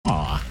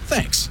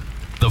Thanks.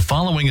 The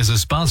following is a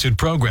sponsored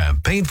program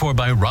paid for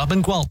by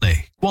Robin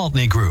Gwaltney,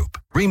 Gwaltney Group,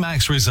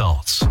 RE/MAX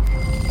Results.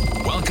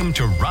 Welcome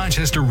to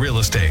Rochester Real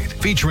Estate,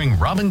 featuring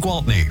Robin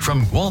Gwaltney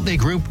from Gwaltney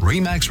Group,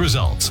 RE/MAX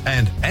Results,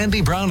 and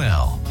Andy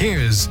Brownell.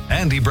 Here's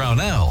Andy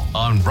Brownell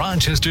on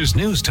Rochester's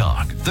News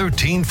Talk,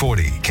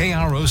 1340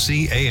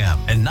 KROC AM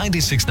and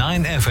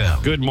 96.9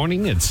 FM. Good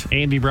morning. It's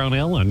Andy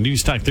Brownell on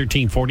News Talk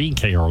 1340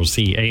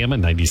 KROC AM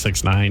and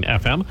 96.9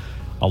 FM,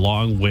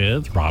 along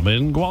with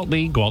Robin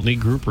Gwaltney, Gwaltney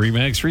Group,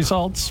 RE/MAX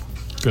Results.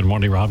 Good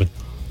morning, Robin.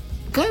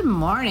 Good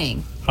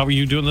morning. How are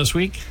you doing this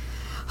week?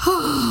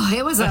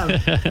 It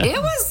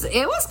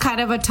was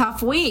kind of a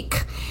tough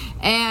week,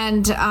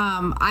 and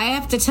I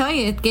have to tell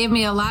you, it gave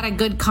me a lot of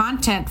good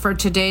content for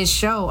today's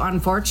show.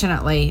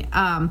 Unfortunately,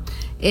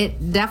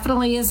 it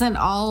definitely isn't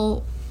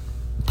all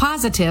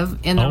positive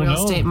in the real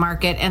estate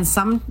market, and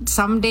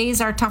some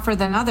days are tougher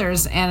than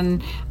others,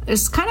 and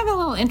it's kind of a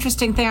little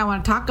interesting thing I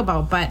want to talk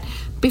about. But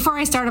before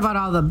I start about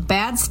all the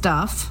bad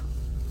stuff,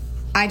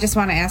 I just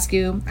want to ask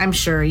you, I'm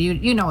sure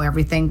you know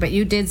everything, but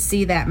you did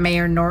see that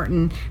Mayor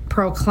Norton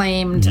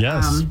proclaimed,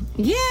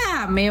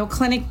 Mayo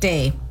Clinic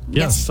Day.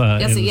 Yes.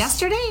 Was it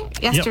yesterday?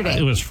 Yesterday.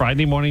 It was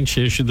Friday morning.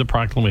 She issued the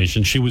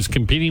proclamation. She was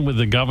competing with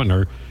the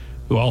governor,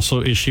 who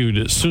also issued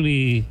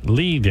Suni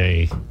Lee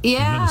Day in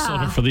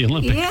Minnesota for the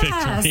Olympic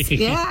victory.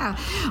 Yeah.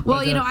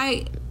 Well,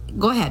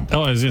 go ahead.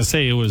 Oh, I was going to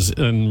say, it was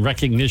in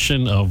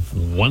recognition of,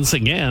 once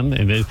again,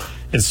 and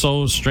it's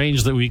so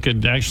strange that we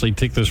could actually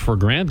take this for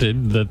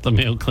granted, that the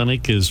Mayo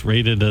Clinic is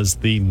rated as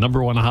the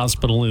 #1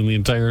 hospital in the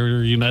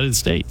entire United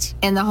States.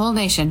 In the whole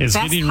nation. It's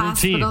Best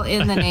hospital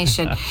in the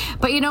nation.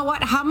 But you know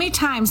what? How many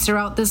times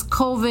throughout this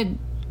COVID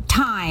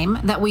time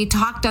that we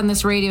talked on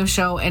this radio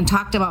show and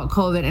talked about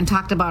COVID and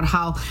talked about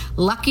how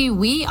lucky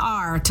we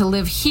are to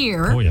live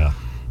here. Oh, yeah.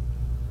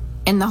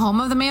 In the home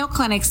of the Mayo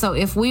Clinic. So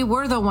if we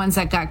were the ones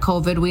that got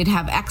COVID, we'd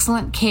have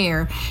excellent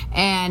care.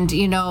 And,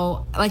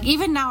 like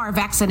even now our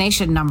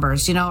vaccination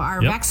numbers,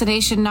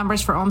 vaccination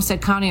numbers for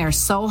Olmsted County are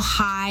so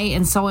high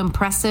and so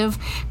impressive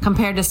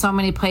compared to so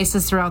many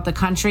places throughout the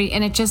country.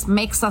 And it just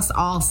makes us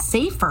all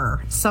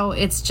safer. So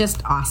it's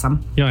just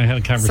awesome. I had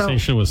a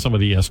conversation with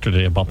somebody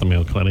yesterday about the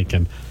Mayo Clinic.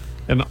 And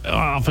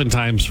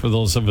oftentimes for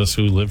those of us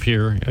who live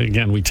here,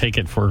 again, we take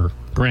it for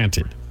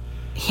granted.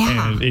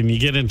 Yeah. And you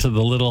get into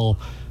the little...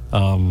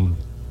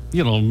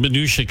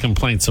 minutia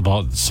complaints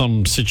about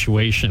some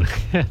situation.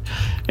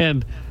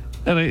 and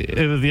at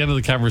the end of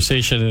the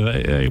conversation,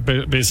 I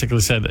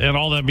basically said, and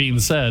all that being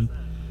said,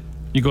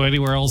 you go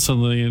anywhere else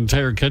in the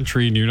entire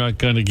country and you're not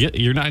going to get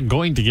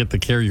the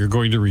care you're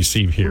going to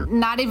receive here.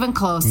 Not even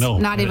close. No,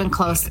 not even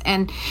close.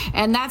 And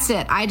that's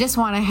it. I just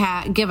want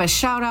to give a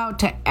shout out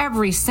to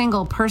every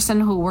single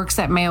person who works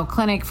at Mayo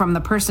Clinic, from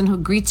the person who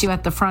greets you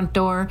at the front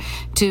door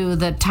to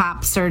the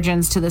top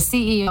surgeons to the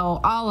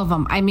CEO, all of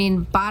them. I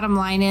mean, bottom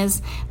line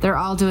is they're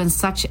all doing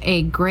such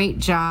a great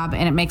job,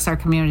 and it makes our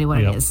community what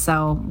it is.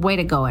 So way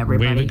to go,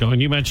 everybody. Way to go.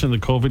 And you mentioned the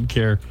COVID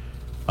care.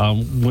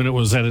 When it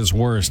was at its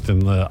worst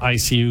and the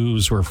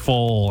ICUs were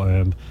full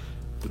and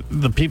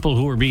the people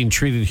who were being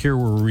treated here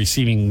were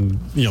receiving,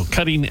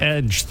 cutting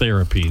edge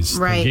therapies.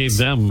 Right. That gave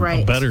them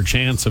a better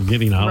chance of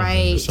getting out of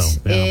it. So,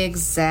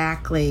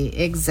 Exactly.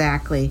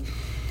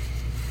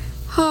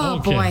 Oh,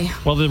 okay. boy.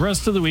 Well, the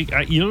rest of the week,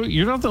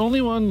 you're not the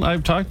only one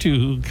I've talked to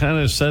who kind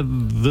of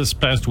said this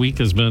past week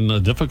has been a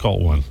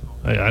difficult one.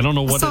 I don't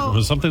know what it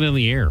was, something in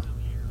the air.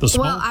 The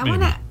smoke, I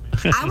want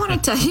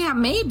to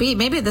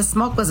maybe the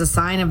smoke was a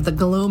sign of the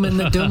gloom and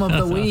the doom of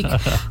the week.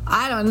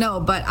 I don't know,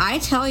 but I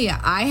tell you,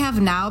 I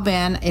have now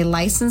been a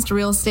licensed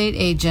real estate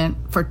agent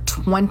for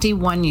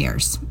 21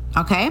 years.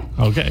 Okay.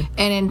 And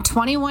in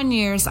 21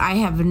 years, I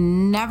have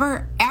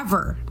never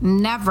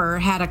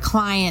had a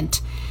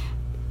client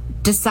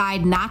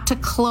decide not to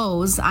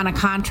close on a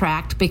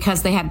contract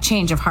because they had a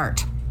change of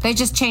heart. They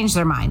just changed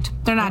their mind.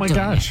 They're not doing it.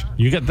 Oh my gosh.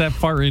 You got that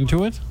far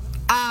into it?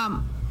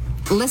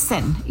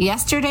 Listen,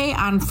 yesterday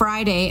on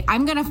Friday,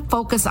 I'm going to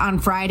focus on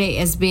Friday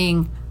as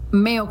being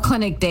Mayo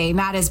Clinic Day,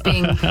 not as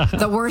being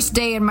the worst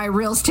day in my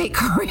real estate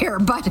career.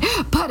 But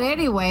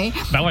anyway,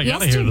 now I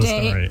gotta hear the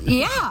story.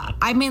 Yeah,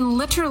 I mean,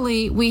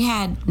 literally, we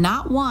had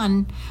not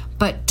one,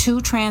 but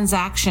 2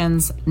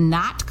 transactions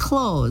not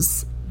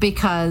close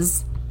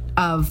because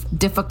of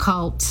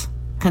difficult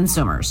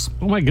consumers.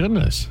 Oh my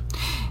goodness.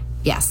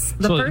 Yes.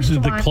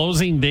 The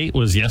closing date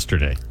was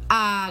yesterday.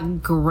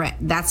 Great.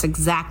 That's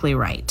exactly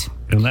right.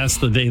 And that's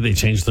the day they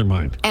changed their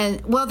mind. And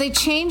they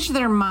changed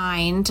their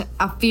mind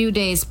a few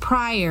days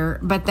prior,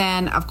 but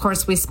then, of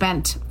course, we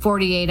spent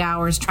 48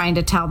 hours trying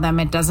to tell them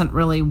it doesn't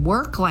really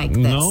work like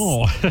this.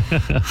 No.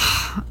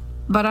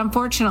 But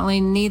unfortunately,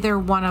 neither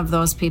one of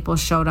those people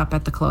showed up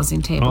at the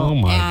closing table. Oh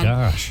my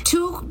gosh.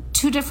 Two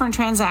two different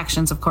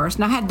transactions, of course.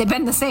 Now, had they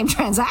been the same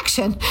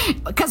transaction,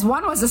 because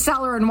one was a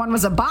seller and one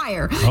was a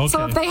buyer. Okay.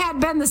 So if they had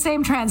been the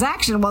same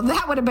transaction, well,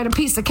 that would have been a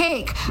piece of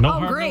cake. No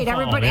harm, Great. no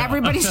foul, yeah.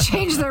 Everybody's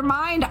changed their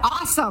mind.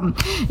 Awesome.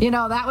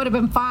 That would have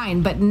been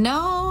fine. But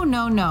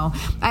no.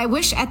 I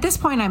wish, at this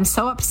point, I'm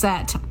so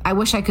upset. I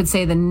wish I could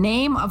say the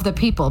name of the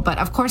people, but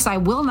of course I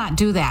will not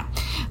do that.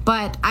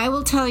 But I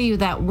will tell you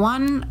that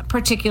one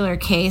particular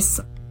case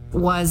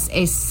was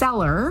a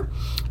seller,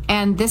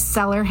 and this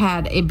seller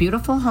had a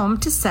beautiful home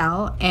to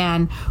sell,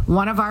 and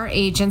one of our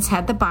agents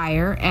had the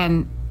buyer,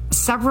 and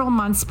several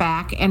months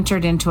back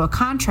entered into a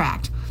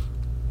contract.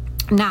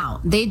 Now,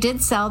 they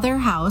did sell their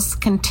house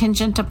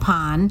contingent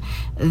upon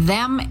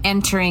them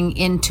entering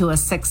into a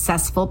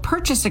successful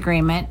purchase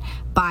agreement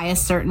by a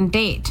certain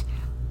date,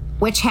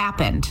 which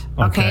happened.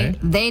 Okay.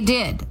 They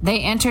did. They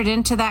entered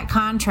into that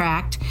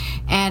contract,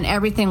 and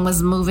everything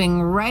was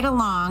moving right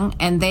along,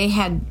 and they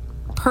had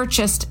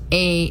purchased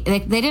they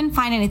didn't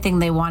find anything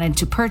they wanted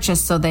to purchase,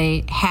 so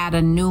they had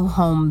a new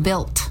home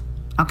built.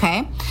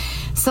 Okay.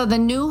 So the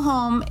new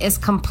home is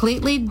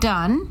completely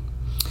done.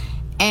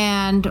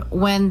 And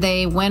when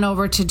they went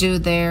over to do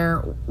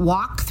their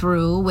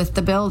walkthrough with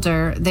the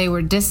builder, they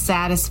were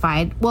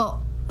dissatisfied.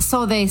 Well,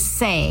 so they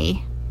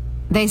say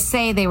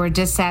they were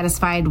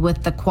dissatisfied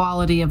with the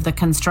quality of the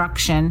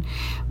construction,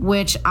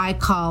 which I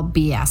call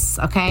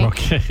BS, okay?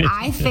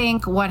 I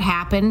think what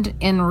happened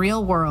in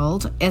real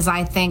world is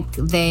I think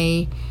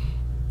they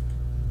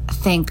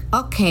think,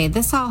 okay,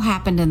 this all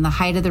happened in the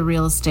height of the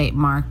real estate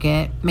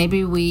market.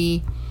 Maybe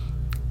we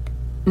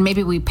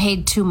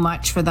paid too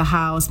much for the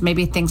house.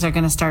 Maybe things are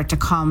going to start to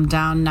calm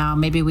down now.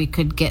 Maybe we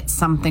could get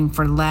something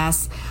for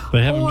less.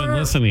 They haven't been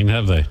listening,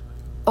 have they?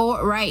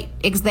 Oh, right.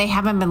 They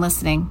haven't been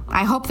listening.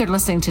 I hope they're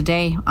listening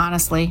today,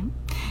 honestly,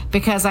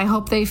 because I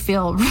hope they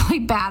feel really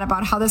bad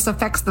about how this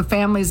affects the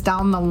families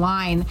down the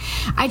line.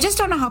 I just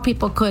don't know how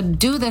people could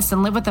do this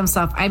and live with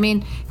themselves. I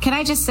mean, can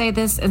I just say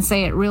this and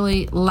say it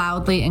really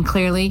loudly and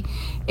clearly?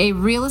 A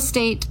real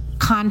estate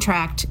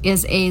contract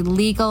is a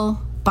legal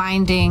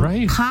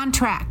binding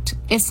contract.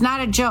 It's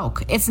not a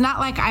joke. It's not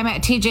like I'm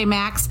at TJ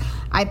Maxx,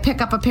 I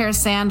pick up a pair of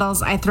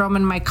sandals, I throw them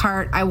in my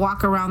cart, I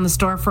walk around the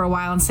store for a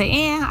while and say,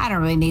 I don't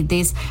really need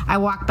these. I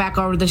walk back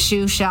over to the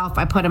shoe shelf,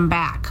 I put them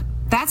back.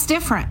 That's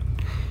different.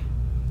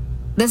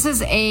 This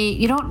is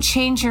you don't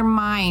change your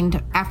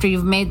mind after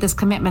you've made this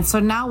commitment. So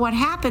now what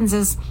happens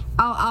is,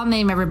 I'll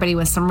name everybody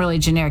with some really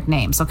generic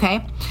names,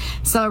 okay?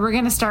 So we're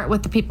going to start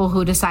with the people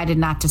who decided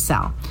not to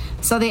sell.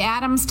 So the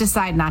Adams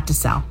decide not to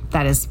sell.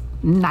 That is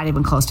not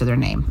even close to their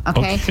name,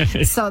 okay?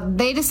 So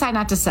they decide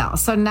not to sell.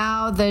 So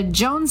now the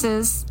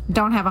Joneses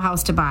don't have a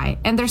house to buy,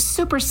 and they're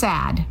super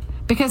sad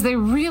because they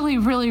really,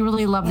 really,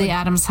 really love the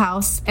Adams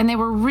house, and they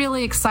were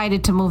really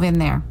excited to move in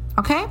there,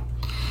 okay?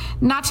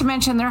 Not to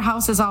mention their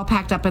house is all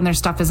packed up and their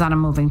stuff is on a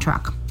moving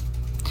truck.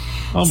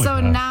 Oh my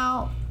God.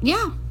 Now,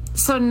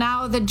 so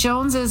now the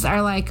Joneses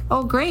are like,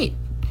 oh, great.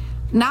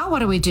 Now what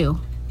do we do?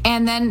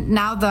 And then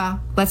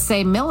now let's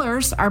say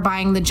Millers are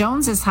buying the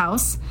Joneses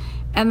house,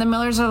 and the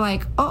Millers are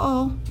like,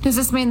 does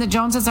this mean the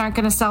Joneses aren't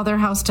going to sell their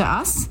house to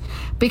us?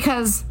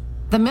 Because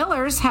the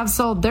Millers have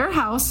sold their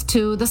house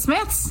to the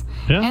Smiths.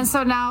 Yeah. And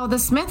so now the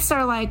Smiths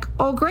are like,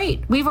 oh,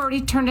 great. We've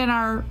already turned in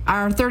our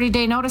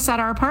 30-day notice at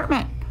our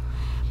apartment.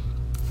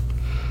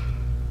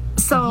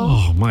 So,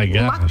 oh, my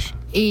gosh.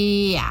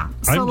 Yeah.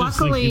 So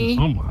luckily,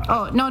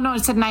 no,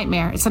 it's a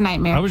nightmare. It's a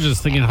nightmare. I was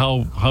just thinking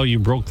how you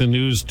broke the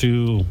news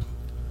to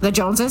the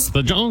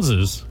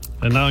Joneses.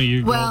 And now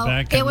you go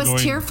back and it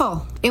was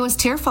tearful. It was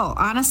tearful.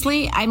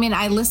 Honestly, I mean,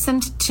 I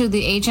listened to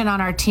the agent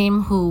on our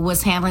team who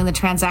was handling the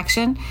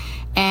transaction,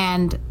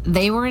 and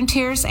they were in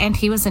tears, and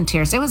he was in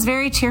tears. It was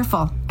very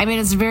tearful. I mean,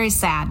 it's very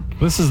sad.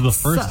 This is the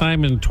first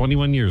time in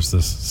 21 years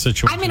this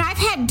situation. I mean, I've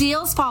had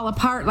deals fall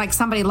apart, like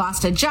somebody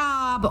lost a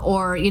job,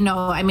 or,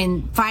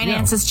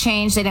 finances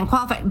changed, they didn't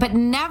qualify. But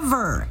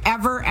never,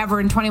 ever, ever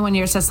in 21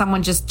 years has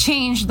someone just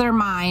changed their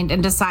mind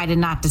and decided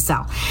not to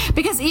sell.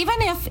 Because even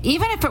if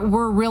it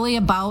were really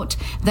about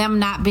them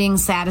not being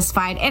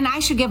satisfied, and I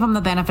should give them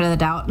the benefit of the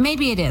doubt,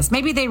 maybe it is.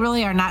 Maybe they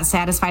really are not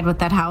satisfied with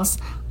that house.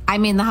 I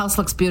mean, the house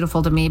looks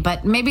beautiful to me,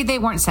 but maybe they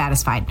weren't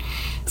satisfied.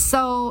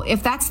 So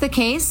if that's the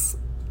case,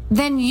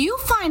 then you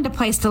find a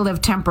place to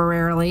live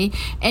temporarily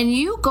and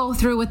you go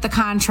through with the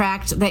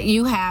contract that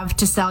you have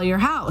to sell your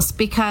house,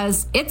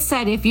 because it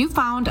said if you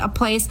found a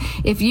place,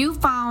 if you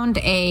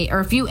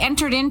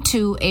entered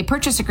into a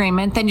purchase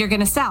agreement, then you're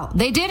going to sell.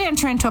 They did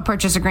enter into a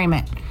purchase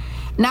agreement.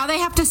 Now they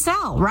have to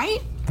sell, right?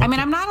 Okay. I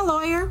mean, I'm not a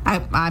lawyer.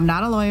 I'm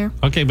not a lawyer.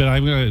 Okay, but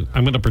I'm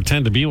gonna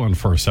pretend to be one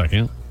for a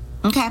second.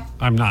 Okay.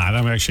 I'm not.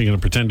 I'm actually going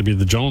to pretend to be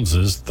the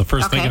Joneses. The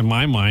first thing in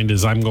my mind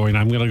is I'm going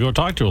to go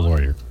talk to a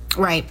lawyer.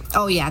 Right.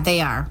 Oh, yeah,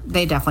 they are.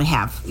 They definitely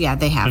have. Yeah,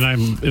 they have.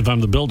 And if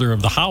I'm the builder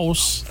of the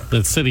house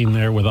that's sitting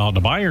there without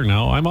a buyer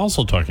now, I'm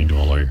also talking to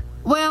a lawyer.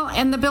 Well,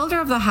 and the builder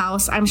of the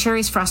house, I'm sure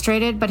he's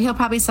frustrated, but he'll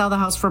probably sell the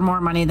house for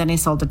more money than he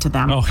sold it to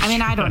them. Oh. I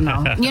mean, I don't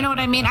know. You know what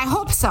I mean? I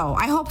hope so.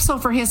 I hope so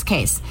for his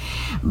case.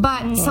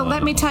 But so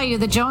let me tell you,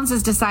 the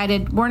Joneses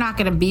decided we're not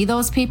going to be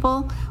those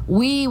people.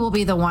 We will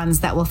be the ones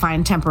that will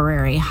find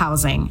temporary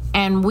housing,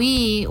 and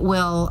we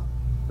will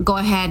go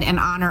ahead and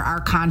honor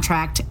our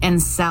contract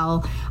and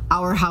sell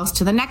our house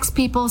to the next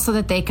people so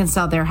that they can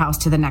sell their house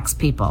to the next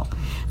people.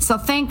 So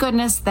thank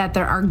goodness that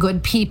there are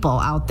good people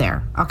out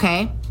there,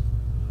 okay?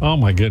 Oh,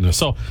 my goodness.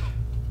 So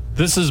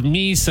this is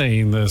me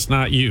saying this,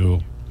 not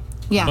you.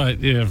 Yeah.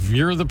 But if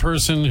you're the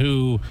person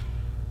who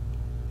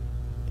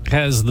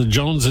has the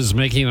Joneses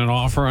making an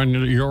offer on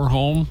your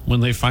home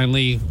when they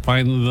finally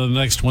find the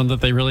next one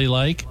that they really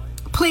like,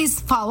 please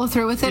follow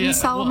through with it and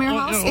sell them your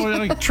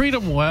house. Treat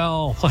them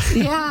well.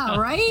 Yeah,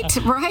 right?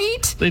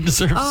 They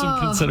deserve some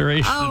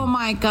consideration. Oh,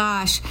 my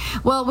gosh.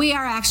 Well, we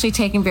are actually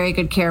taking very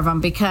good care of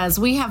them because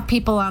we have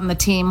people on the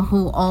team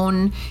who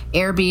own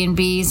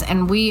Airbnbs,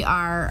 and we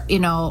are,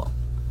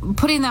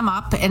 putting them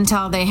up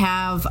until they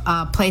have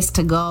a place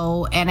to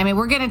go. And, I mean,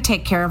 we're going to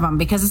take care of them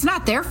because it's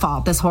not their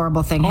fault this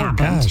horrible thing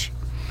happened. Gosh.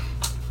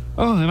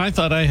 Oh, and I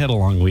thought I had a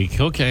long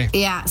week. Okay.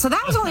 Yeah. So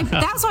that was only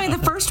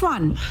the first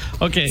one.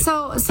 Okay.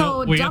 So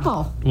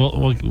double.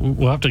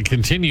 We'll have to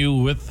continue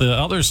with the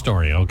other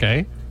story.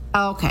 Okay.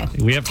 Okay.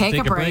 We have to take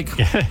a break.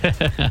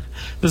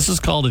 This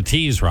is called a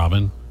tease,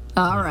 Robin.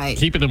 All right.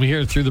 Keeping them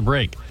here through the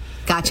break.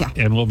 Gotcha.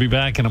 And we'll be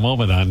back in a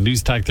moment on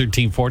News Talk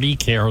 1340,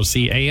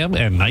 KROC AM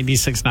and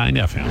 96.9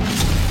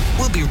 FM.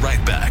 We'll be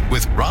right back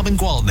with Robin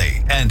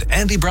Gwaltney and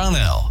Andy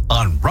Brownell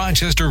on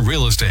Rochester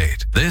Real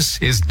Estate.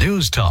 This is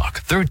News Talk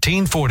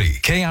 1340,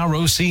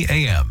 KROC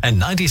AM and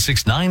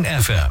 96.9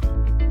 FM.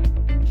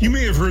 You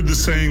may have heard the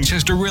saying,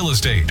 Rochester Real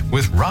Estate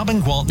with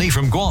Robin Gwaltney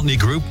from Gwaltney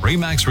Group,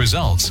 Remax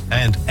Results,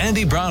 and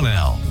Andy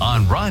Brownell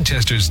on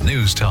Rochester's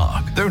News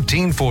Talk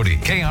 1340,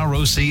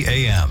 KROC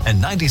AM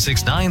and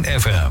 96.9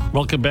 FM.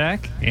 Welcome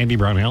back. Andy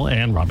Brownell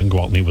and Robin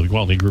Gwaltney with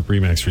Gwaltney Group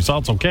Remax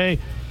Results. Okay.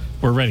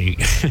 We're ready.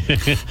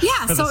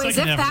 Yeah, so as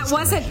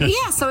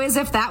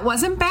if that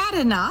wasn't bad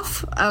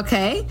enough,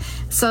 okay?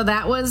 So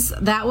that was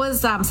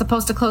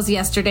supposed to close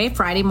yesterday,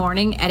 Friday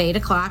morning at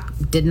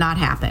 8:00. Did not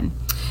happen.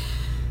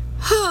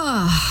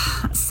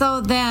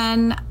 So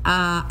then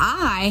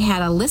I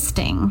had a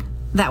listing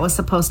that was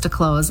supposed to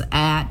close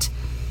at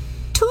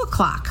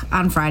 2:00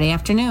 on Friday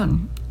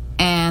afternoon,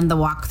 and the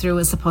walkthrough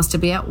was supposed to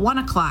be at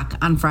 1:00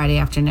 on Friday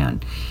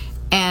afternoon.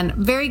 And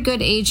very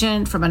good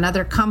agent from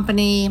another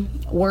company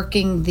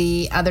working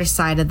the other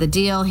side of the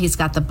deal. He's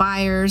got the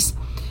buyers.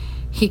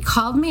 He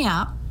called me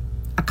up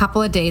a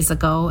couple of days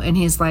ago, and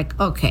he's like,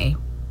 okay,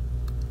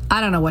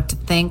 I don't know what to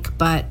think,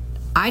 but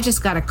I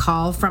just got a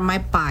call from my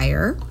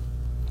buyer,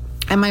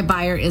 and my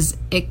buyer is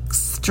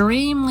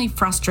extremely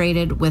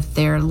frustrated with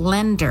their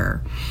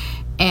lender.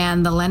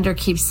 And the lender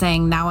keeps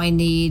saying, now I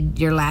need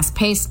your last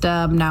pay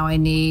stub. Now I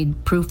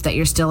need proof that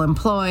you're still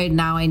employed.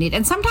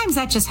 And sometimes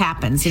that just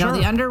happens. You know,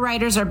 the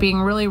underwriters are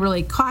being really,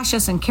 really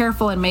cautious and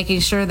careful and making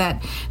sure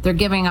that they're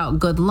giving out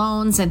good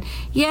loans. And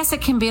yes,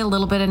 it can be a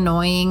little bit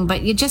annoying,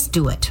 but you just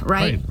do it,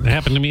 right? It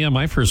happened to me on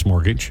my first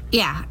mortgage.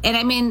 Yeah. And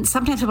I mean,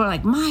 sometimes people are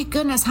like, my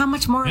goodness, how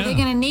much more are they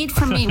going to need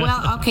from me?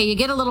 Well, okay, you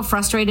get a little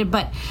frustrated,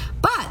 but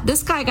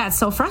this guy got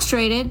so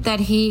frustrated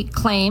that he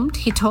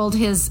told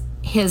his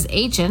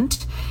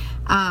agent,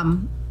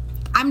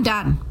 I'm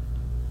done.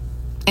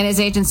 And his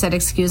agent said,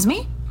 excuse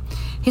me?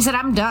 He said,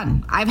 I'm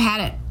done. I've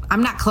had it.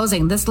 I'm not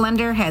closing. This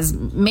lender has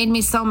made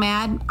me so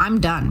mad.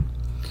 I'm done.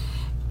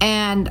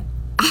 And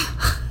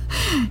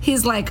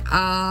he's like,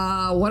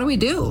 what do we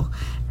do?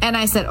 And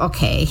I said,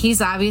 okay,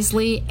 he's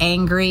obviously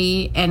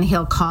angry and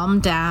he'll calm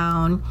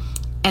down.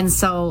 And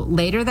so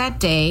later that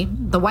day,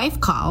 the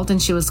wife called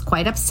and she was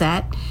quite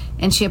upset,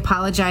 and she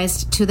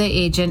apologized to the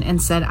agent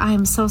and said,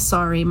 I'm so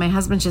sorry. My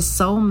husband's just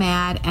so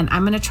mad, and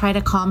I'm going to try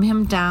to calm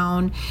him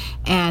down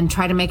and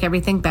try to make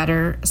everything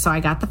better. So I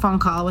got the phone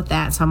call with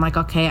that. So I'm like,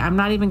 okay, I'm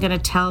not even going to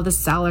tell the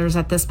sellers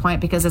at this point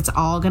because it's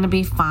all going to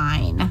be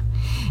fine.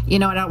 You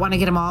know, I don't want to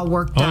get them all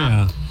worked up.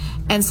 Yeah.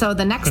 And so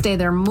the next day,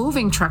 their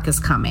moving truck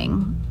is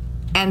coming.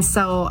 And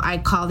so I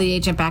call the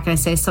agent back and I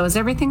say, so is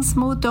everything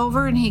smoothed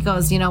over? And he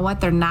goes, you know what?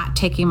 They're not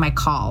taking my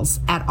calls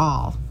at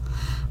all.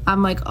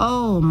 I'm like,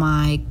 oh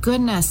my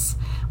goodness.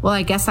 Well,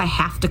 I guess I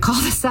have to call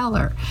the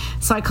seller.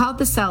 So I called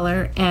the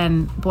seller,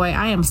 and boy,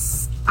 I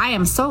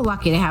am so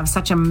lucky to have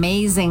such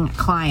amazing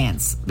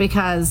clients,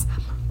 because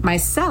my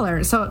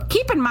seller, so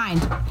keep in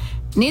mind,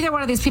 neither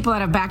one of these people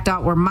that have backed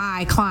out were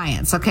my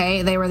clients,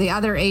 okay? They were the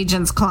other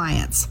agent's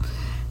clients.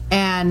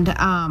 And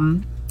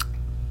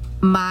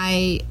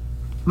my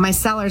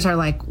sellers are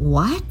like,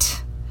 what?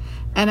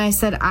 And I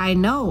said, I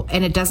know.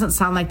 And it doesn't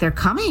sound like they're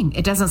coming.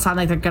 It doesn't sound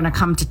like they're going to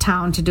come to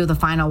town to do the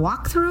final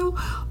walkthrough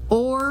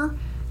or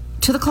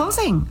to the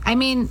closing. I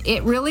mean,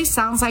 it really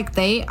sounds like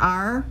they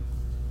are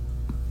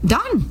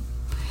done.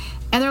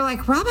 And they're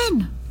like,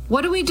 Robin,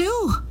 what do we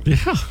do?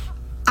 Yeah.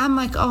 I'm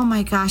like, oh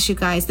my gosh, you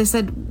guys. They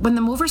said, when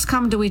the movers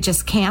come, do we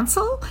just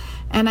cancel?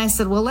 And I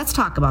said, well, let's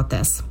talk about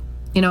this.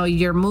 You know,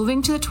 you're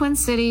moving to the Twin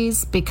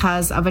Cities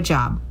because of a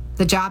job.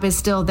 The job is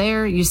still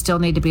there. You still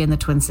need to be in the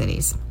Twin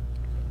Cities.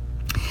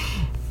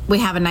 We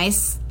have a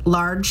nice,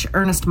 large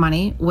earnest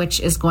money, which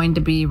is going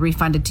to be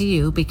refunded to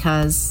you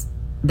because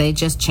they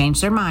just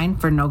changed their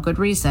mind for no good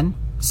reason.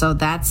 So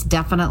that's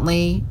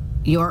definitely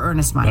your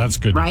earnest money. That's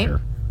good, right? to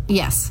hear.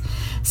 Yes.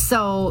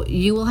 So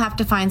you will have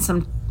to find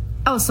some.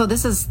 Oh, so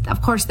this is,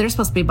 of course, they're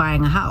supposed to be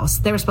buying a house.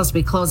 They were supposed to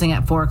be closing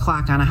at 4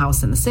 o'clock on a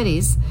house in the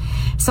cities.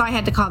 So I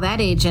had to call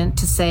that agent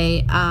to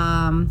say,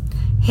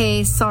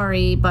 hey,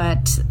 sorry,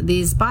 but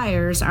these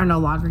buyers are no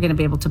longer going to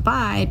be able to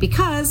buy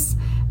because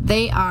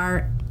they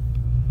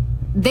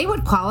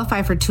would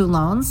qualify for 2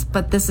 loans,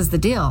 but this is the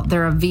deal.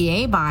 They're a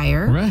VA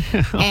buyer,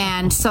 Right.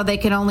 and so they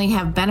can only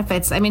have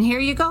benefits. I mean, here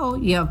you go.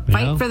 You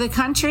fight for the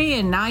country,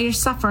 and now you're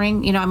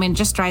suffering. It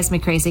just drives me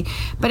crazy.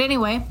 But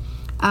anyway,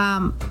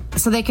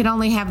 so they can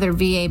only have their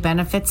VA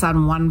benefits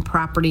on one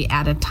property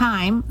at a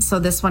time. So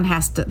this one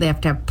they have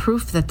to have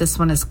proof that this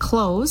one is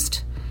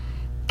closed,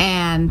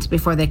 and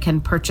before they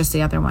can purchase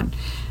the other one.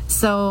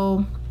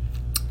 So,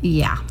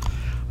 yeah.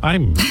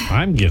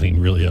 I'm getting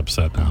really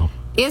upset now.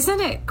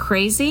 Isn't it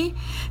crazy?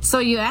 So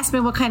you asked me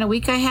what kind of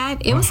week I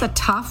had. It was a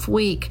tough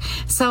week.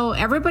 So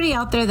everybody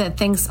out there that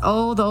thinks,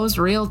 oh, those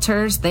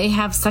realtors, they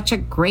have such a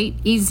great,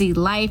 easy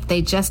life.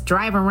 They just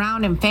drive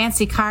around in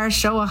fancy cars,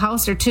 show a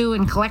house or two,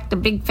 and collect a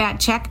big fat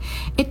check.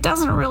 It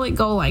doesn't really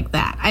go like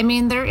that. I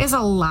mean, there is a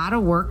lot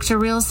of work to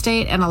real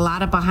estate and a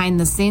lot of behind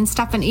the scenes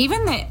stuff. And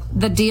even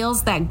the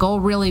deals that go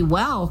really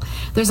well,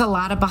 there's a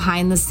lot of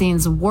behind the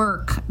scenes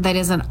work that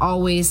isn't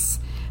always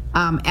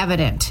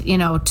evident,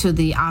 to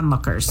the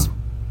onlookers.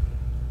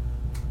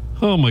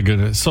 Oh my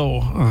goodness! So,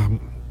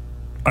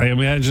 I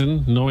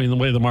imagine, knowing the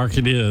way the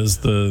market is,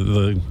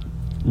 the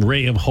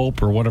ray of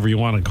hope, or whatever you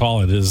want to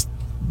call it, is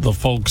the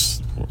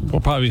folks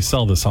will probably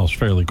sell this house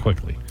fairly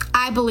quickly.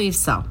 I believe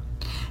so.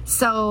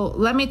 So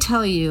let me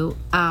tell you,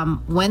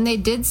 when they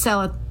did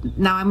sell it,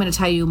 now I'm going to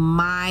tell you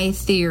my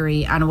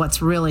theory on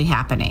what's really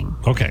happening.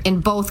 Okay. In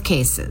both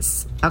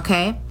cases.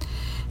 Okay.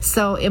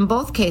 So in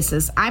both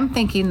cases, I'm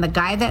thinking the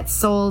guy that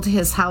sold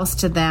his house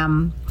to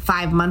them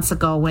 5 months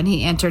ago when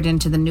he entered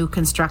into the new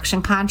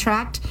construction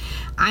contract,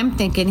 I'm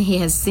thinking he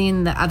has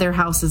seen the other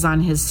houses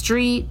on his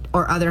street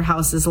or other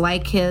houses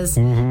like his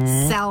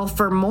sell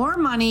for more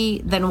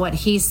money than what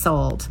he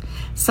sold.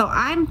 So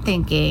I'm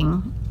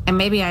thinking, and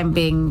maybe I'm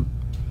being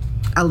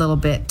a little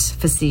bit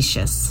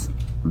facetious,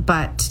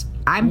 but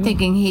I'm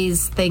thinking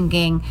he's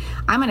thinking,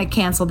 I'm going to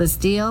cancel this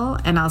deal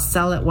and I'll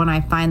sell it when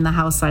I find the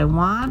house I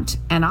want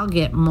and I'll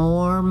get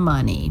more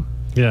money.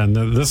 Yeah, and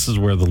this is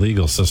where the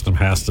legal system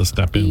has to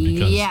step in,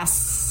 because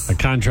yes, a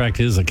contract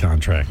is a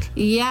contract.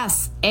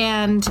 Yes,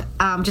 and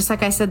just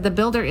like I said, the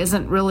builder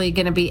isn't really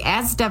going to be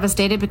as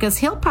devastated because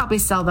he'll probably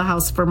sell the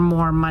house for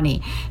more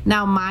money.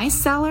 Now, my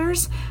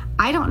sellers,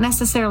 I don't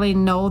necessarily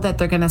know that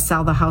they're going to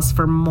sell the house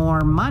for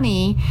more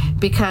money,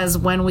 because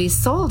when we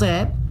sold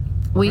it,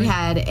 we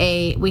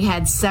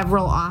had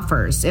several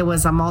offers. It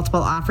was a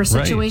multiple offer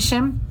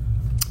situation. Right.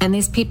 And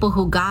these people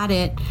who got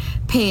it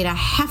paid a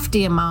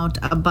hefty amount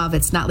above.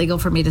 It's not legal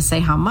for me to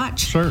say how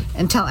much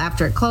until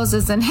after it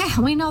closes. And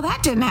we know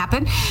that didn't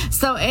happen.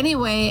 So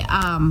anyway,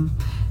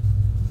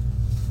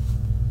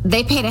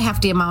 they paid a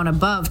hefty amount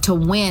above to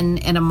win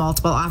in a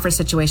multiple offer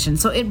situation.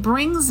 So it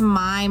brings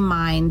my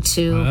mind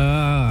to,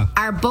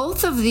 are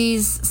both of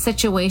these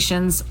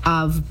situations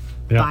of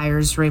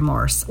buyer's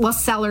remorse? Well,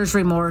 seller's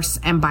remorse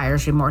and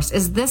buyer's remorse.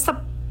 Is this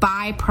a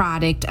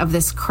byproduct of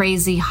this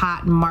crazy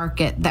hot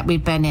market that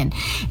we've been in?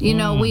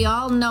 We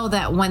all know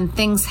that when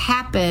things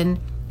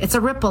happen, it's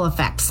a ripple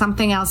effect.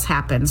 Something else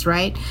happens,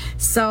 right?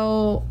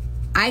 So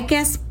I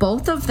guess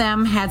both of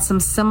them had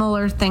some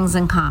similar things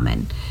in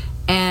common.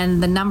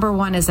 And the number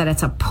one is that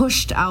it's a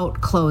pushed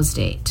out close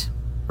date,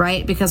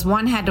 right? Because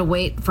one had to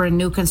wait for a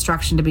new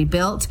construction to be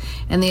built,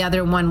 and the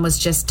other one was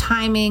just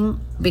timing,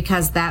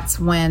 because that's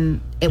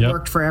when it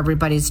worked for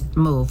everybody's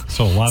move.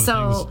 So a lot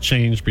of things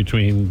changed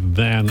between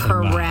then and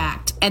now.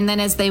 Correct. And then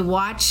as they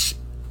watch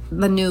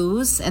the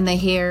news and they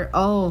hear,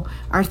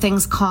 are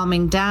things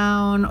calming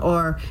down,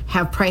 or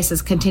have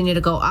prices continue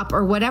to go up,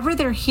 or whatever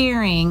they're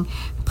hearing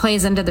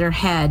plays into their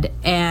head.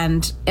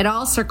 And it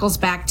all circles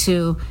back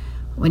to,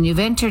 when you've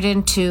entered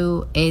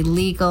into a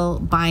legal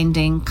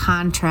binding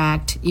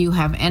contract, you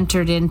have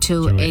entered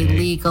into a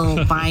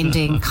legal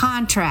binding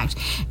contract.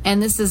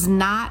 And this is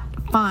not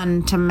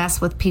fun to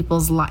mess with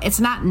people's lives. It's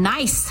not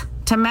nice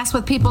to mess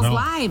with people's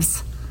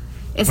lives.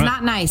 It's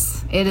not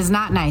nice. It is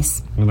not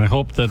nice. And I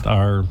hope that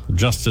our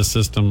justice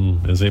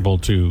system is able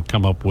to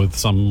come up with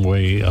some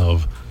way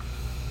of,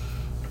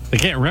 they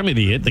can't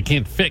remedy it, they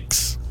can't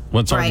fix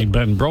what's already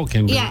been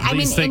broken, but at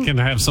least they can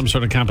have some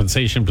sort of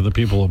compensation for the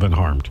people who have been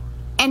harmed.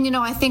 And,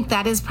 I think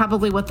that is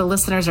probably what the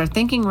listeners are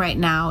thinking right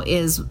now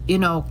is,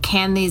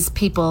 can these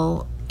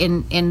people,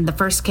 in the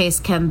first case,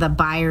 can the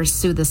buyer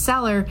sue the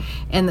seller?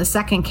 In the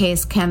second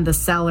case, can the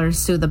seller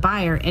sue the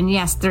buyer? And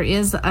yes, there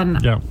is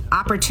an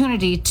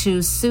opportunity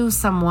to sue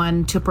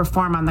someone to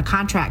perform on the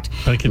contract.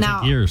 That can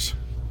take years.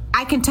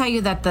 I can tell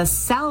you that the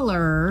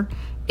seller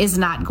is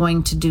not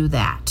going to do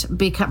that,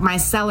 because my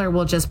seller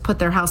will just put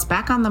their house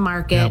back on the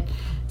market,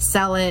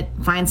 sell it,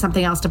 find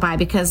something else to buy,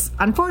 because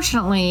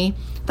unfortunately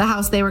the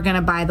house they were going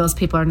to buy, those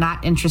people are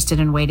not interested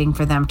in waiting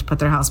for them to put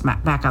their house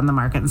back on the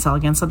market and sell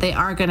again. So they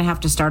are going to have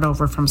to start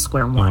over from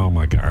square one. Oh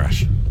my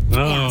gosh.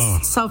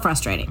 Yes, so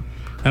frustrating.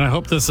 And I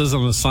hope this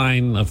isn't a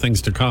sign of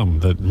things to come,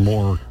 that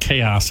more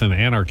chaos and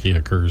anarchy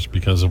occurs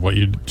because of what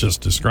you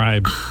just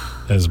described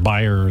as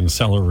buyer and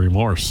seller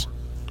remorse.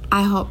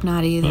 I hope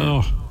not either.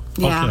 Oh,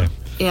 okay.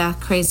 Yeah,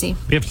 crazy.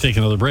 We have to take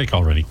another break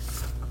already.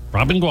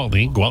 Robin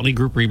Gwaltney, Gwaltney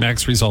Group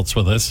RE/MAX results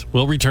with us.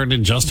 We'll return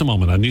in just a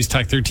moment on News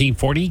Talk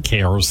 1340,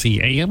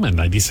 KROC AM and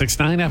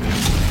 96.9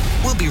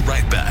 FM. We'll be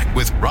right back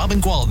with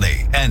Robin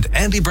Gwaltney and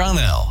Andy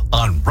Brownell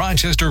on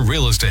Rochester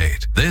Real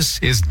Estate. This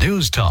is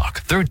News Talk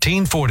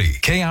 1340,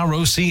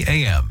 KROC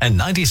AM and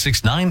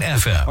 96.9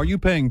 FM. Are you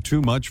paying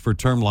too much for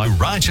term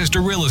life? Rochester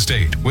Real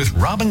Estate with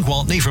Robin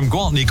Gwaltney from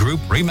Gwaltney Group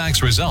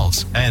RE/MAX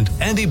Results and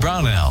Andy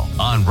Brownell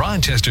on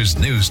Rochester's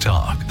News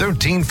Talk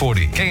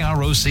 1340,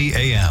 KROC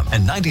AM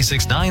and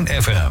 96.9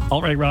 FM.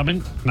 All right,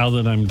 Robin, now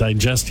that I'm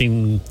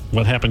digesting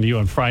what happened to you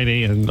on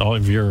Friday and all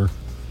of your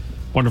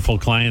wonderful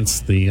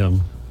clients,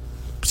 the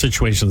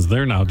situations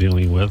they're now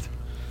dealing with.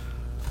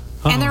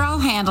 And they're all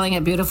handling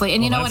it beautifully.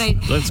 And you know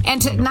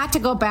what? Not to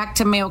go back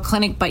to Mayo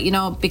Clinic, but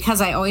because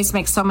I always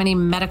make so many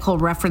medical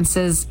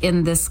references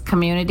in this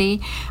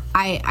community,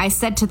 I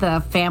said to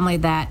the family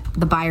that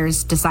the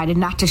buyers decided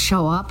not to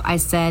show up, I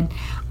said,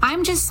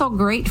 I'm just so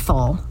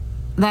grateful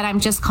that I'm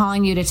just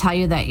calling you to tell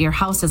you that your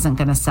house isn't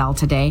going to sell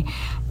today,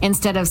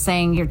 instead of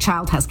saying your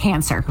child has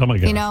cancer. Oh my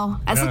God.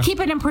 So keep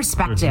it in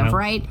perspective,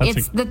 right?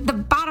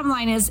 The bottom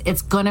line is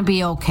it's going to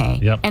be okay.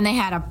 Yep. And they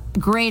had a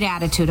great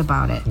attitude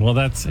about it. Well,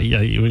 that's,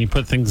 when you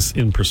put things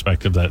in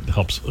perspective, that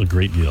helps a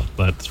great deal.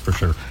 That's for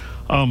sure.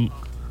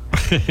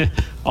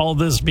 All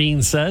this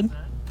being said,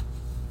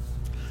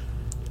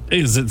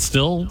 is it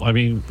still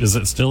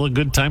a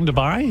good time to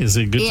buy? Is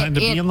it a good time to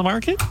be in the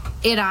market?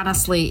 It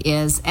honestly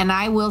is. And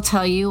I will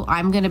tell you,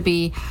 I'm going to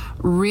be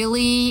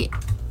really,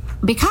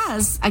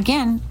 because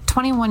again,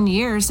 21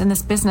 years in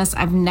this business,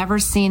 I've never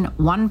seen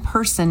one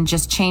person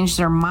just change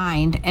their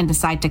mind and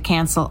decide to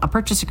cancel a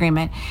purchase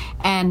agreement,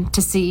 and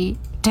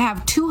to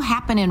have two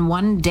happen in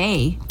one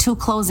day, two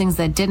closings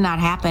that did not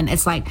happen.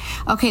 It's like,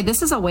 okay,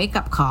 this is a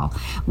wake-up call.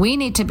 We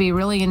need to be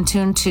really in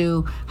tune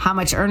to how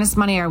much earnest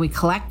money are we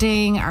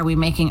collecting? Are we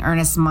making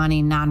earnest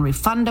money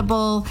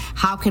non-refundable?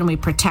 How can we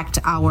protect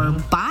our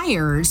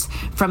buyers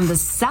from the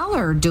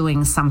seller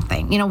doing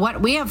something?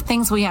 We have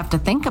things we have to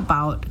think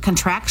about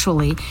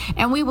contractually,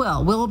 and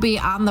we'll be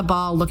on the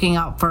ball looking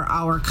out for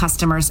our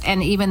customers,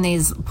 and even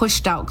these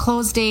pushed out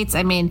close dates.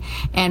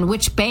 And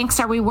which banks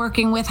are we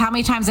working with? How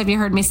many times have you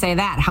heard me say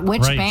that?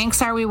 Which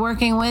banks are we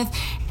working with,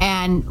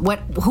 and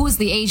who's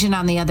the agent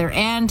on the other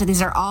end?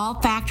 These are all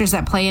factors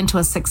that play into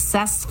a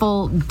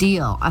successful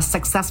deal, a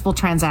successful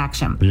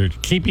transaction. You're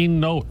keeping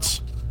notes.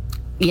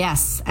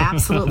 Yes,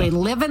 absolutely.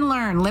 Live and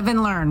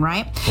learn,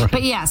 right?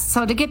 But yes,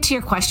 so to get to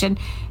your question,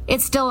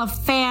 it's still a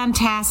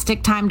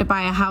fantastic time to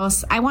buy a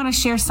house. I want to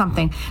share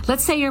something.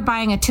 Let's say you're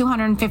buying a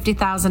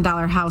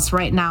 $250,000 house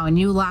right now and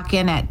you lock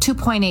in at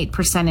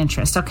 2.8%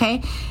 interest,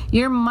 okay?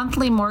 Your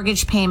monthly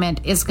mortgage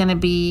payment is going to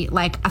be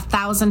like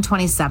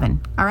 $1,027,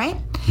 all right?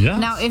 Yes.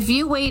 Now, if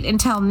you wait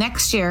until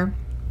next year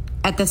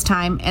at this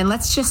time, and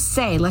let's just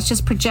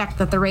project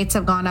that the rates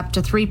have gone up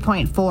to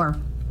 3.4%.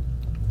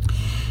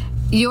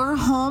 Your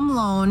home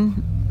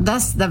loan,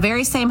 thus the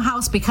very same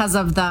house, because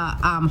of the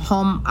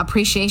home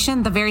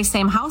appreciation, the very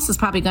same house is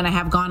probably going to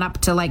have gone up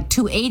to like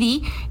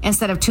 280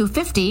 instead of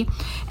 250,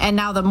 and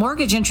now the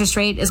mortgage interest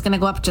rate is going to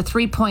go up to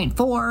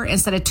 3.4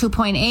 instead of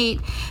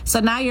 2.8. So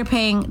now you're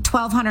paying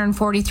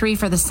 $1,243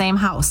 for the same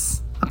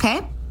house.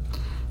 Okay,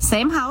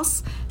 same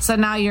house. So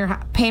now your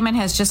payment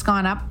has just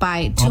gone up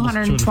by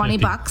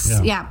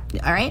 $220. Yeah.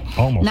 All right.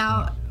 Almost.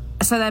 Now,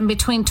 so then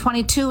between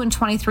 22 and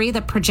 23,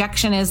 the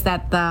projection is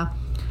that the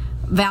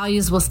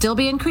values will still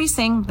be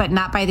increasing, but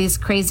not by these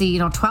crazy,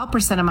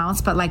 12%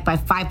 amounts, but like by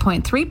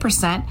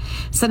 5.3%.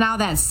 So now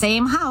that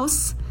same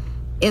house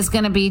is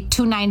going to be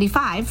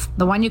 $295.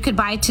 The one you could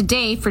buy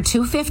today for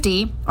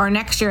 $250, or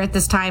next year at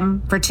this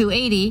time for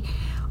 $280.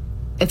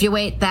 If you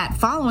wait that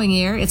following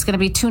year, it's going to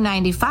be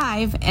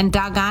 $295, and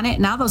doggone it,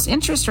 now those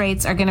interest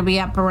rates are going to be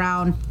up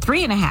around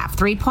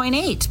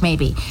 3.8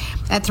 maybe.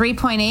 At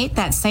 3.8,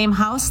 that same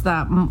house,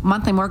 the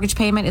monthly mortgage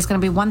payment is going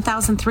to be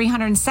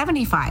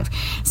 $1,375.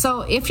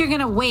 So if you're going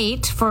to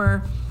wait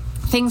for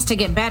things to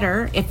get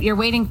better, if you're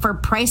waiting for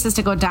prices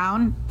to go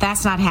down,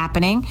 that's not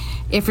happening.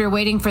 If you're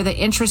waiting for the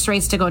interest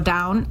rates to go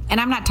down, and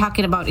I'm not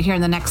talking about here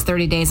in the next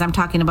 30 days, I'm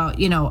talking about,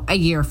 a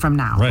year from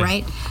now,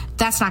 right?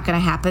 That's not going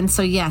to happen.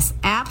 So yes,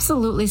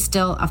 absolutely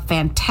still a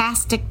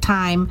fantastic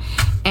time.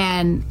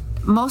 And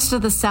most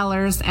of the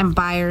sellers and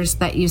buyers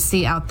that you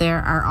see out there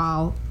are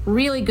all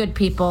really good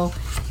people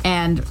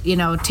and,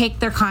 take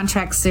their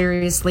contracts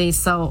seriously.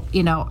 So,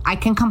 I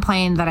can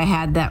complain that I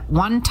had that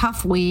one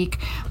tough week,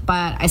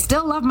 but I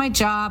still love my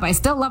job. I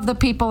still love the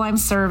people I'm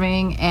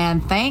serving.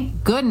 And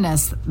thank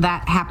goodness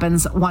that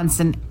happens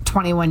once in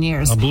 21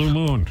 years. A blue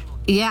moon.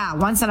 Yeah,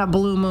 once in a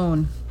blue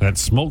moon. That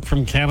smoke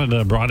from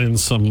Canada brought in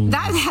some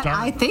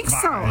I think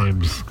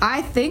vibes. so.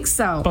 I think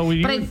so. But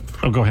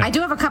go ahead. I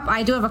do have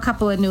a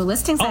couple of new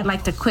listings I'd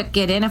like to quick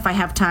get in if I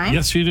have time.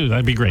 Yes, you do.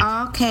 That'd be great.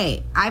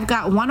 Okay. I've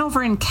got one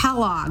over in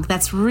Kellogg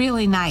that's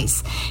really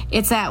nice.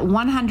 It's at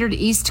 100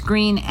 East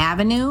Green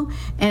Avenue,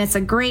 and it's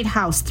a great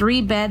house.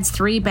 3 beds,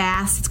 3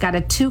 baths. It's got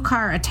a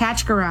 2-car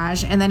attached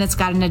garage, and then it's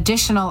got an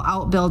additional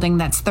outbuilding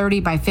that's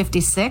 30 by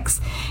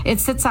 56. It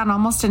sits on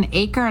almost an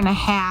acre and a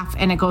half,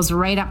 and it goes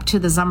right up to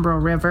the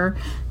Zumbro River,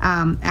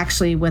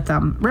 actually with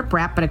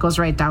riprap, but it goes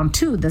right down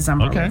to the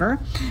Zumbro River.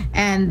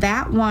 And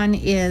that one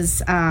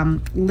is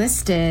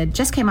listed,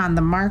 just came on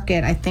the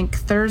market, I think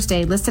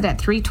Thursday, listed at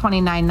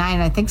 $329.9.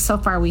 I think so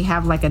far we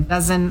have like a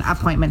dozen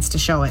appointments to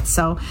show it.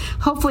 So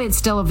hopefully it's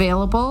still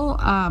available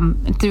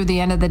through the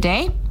end of the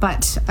day.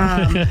 But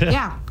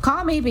yeah,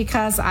 call me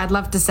because I'd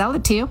love to sell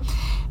it to you.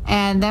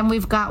 And then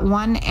we've got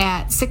one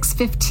at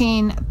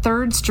 615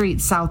 3rd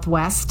Street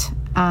Southwest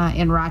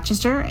in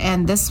Rochester.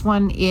 And this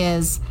one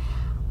is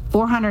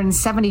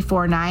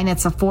 $474.9.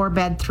 It's a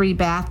 4-bed,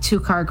 3-bath,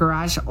 2-car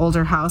garage,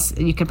 older house.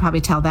 You could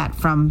probably tell that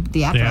from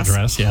the address. The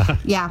address, yeah.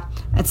 Yeah,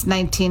 it's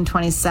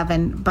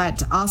 1927,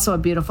 but also a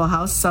beautiful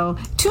house. So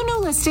 2 new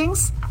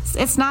listings.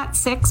 It's not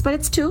 6, but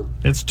it's 2.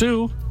 It's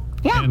 2.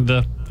 Yeah.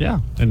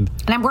 And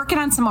I'm working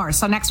on some more.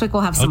 So next week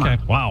we'll have some more.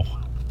 Okay, wow.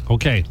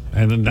 Okay,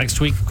 and then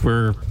next week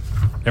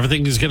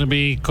everything is going to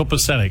be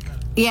copacetic.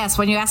 Yes,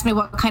 when you ask me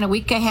what kind of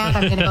week I had,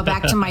 I'm going to go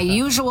back to my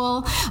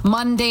usual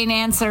mundane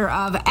answer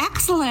of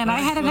excellent. I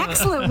had an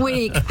excellent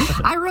week.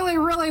 I really,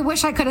 really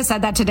wish I could have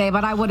said that today,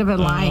 but I would have been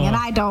lying, and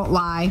I don't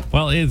lie.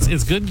 Well,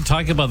 it's good to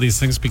talk about these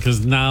things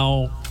because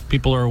now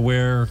people are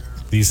aware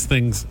these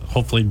things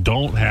hopefully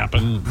don't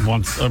happen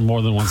once or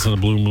more than once in a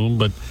blue moon,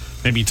 but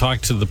maybe talk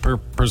to the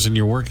person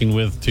you're working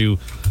with to,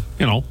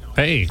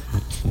 hey,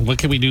 what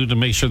can we do to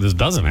make sure this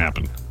doesn't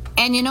happen?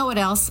 And you know what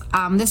else?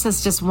 This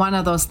is just one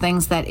of those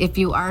things that if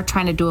you are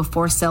trying to do a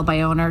for sale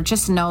by owner,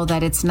 just know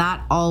that it's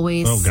not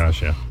always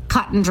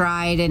cut and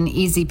dried and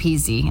easy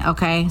peasy.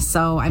 Okay.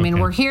 So, I mean,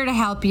 we're here to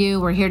help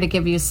you. We're here to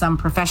give you some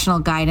professional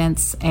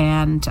guidance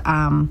and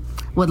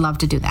would love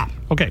to do that.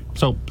 Okay.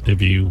 So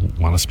if you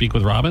want to speak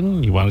with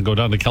Robin, you want to go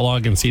down to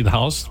Kellogg and see the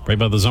house right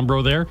by the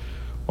Zumbro there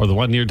or the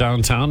one near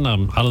downtown,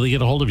 how do they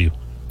get a hold of you?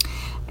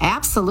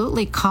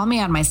 Absolutely. Call me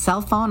on my cell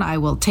phone. I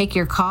will take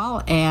your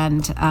call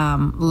and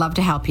love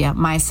to help you.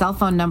 My cell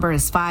phone number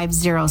is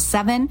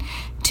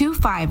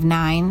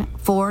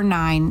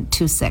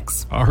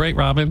 507-259-4926. All right,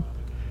 Robin.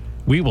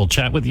 We will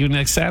chat with you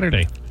next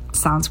Saturday.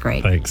 Sounds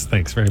great.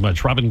 Thanks very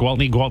much. Robin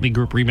Gwaltney, Gwaltney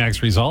Group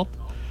RE/MAX Result,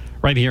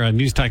 right here on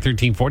News Talk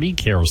 1340,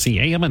 KROC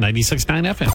AM and 96.9 FM.